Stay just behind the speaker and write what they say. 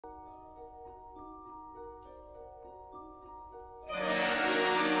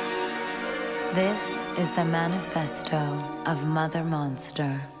This is the manifesto of Mother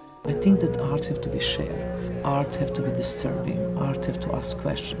Monster. I think that art have to be shared, art have to be disturbing, art have to ask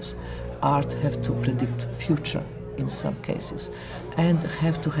questions, art have to predict future in some cases, and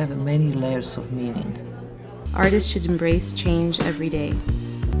have to have many layers of meaning. Artists should embrace change every day.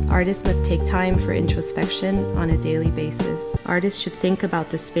 Artists must take time for introspection on a daily basis. Artists should think about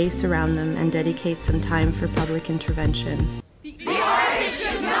the space around them and dedicate some time for public intervention. The artist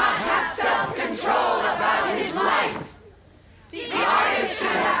should not have self-control about his life. The artist should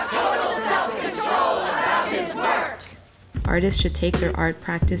have total self-control about his work. Artists should take their art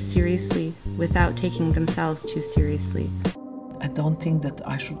practice seriously without taking themselves too seriously. I don't think that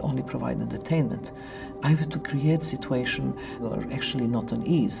I should only provide entertainment. I have to create situations that are actually not on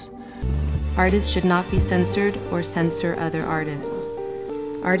ease. Artists should not be censored or censor other artists.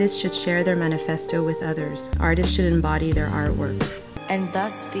 Artists should share their manifesto with others. Artists should embody their artwork. And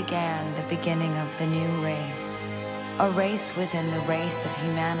thus began the beginning of the new race, a race within the race of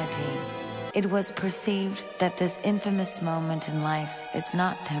humanity. It was perceived that this infamous moment in life is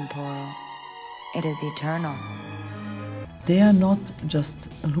not temporal, it is eternal. They are not just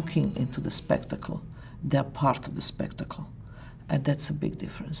looking into the spectacle, they are part of the spectacle, and that's a big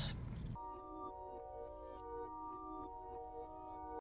difference.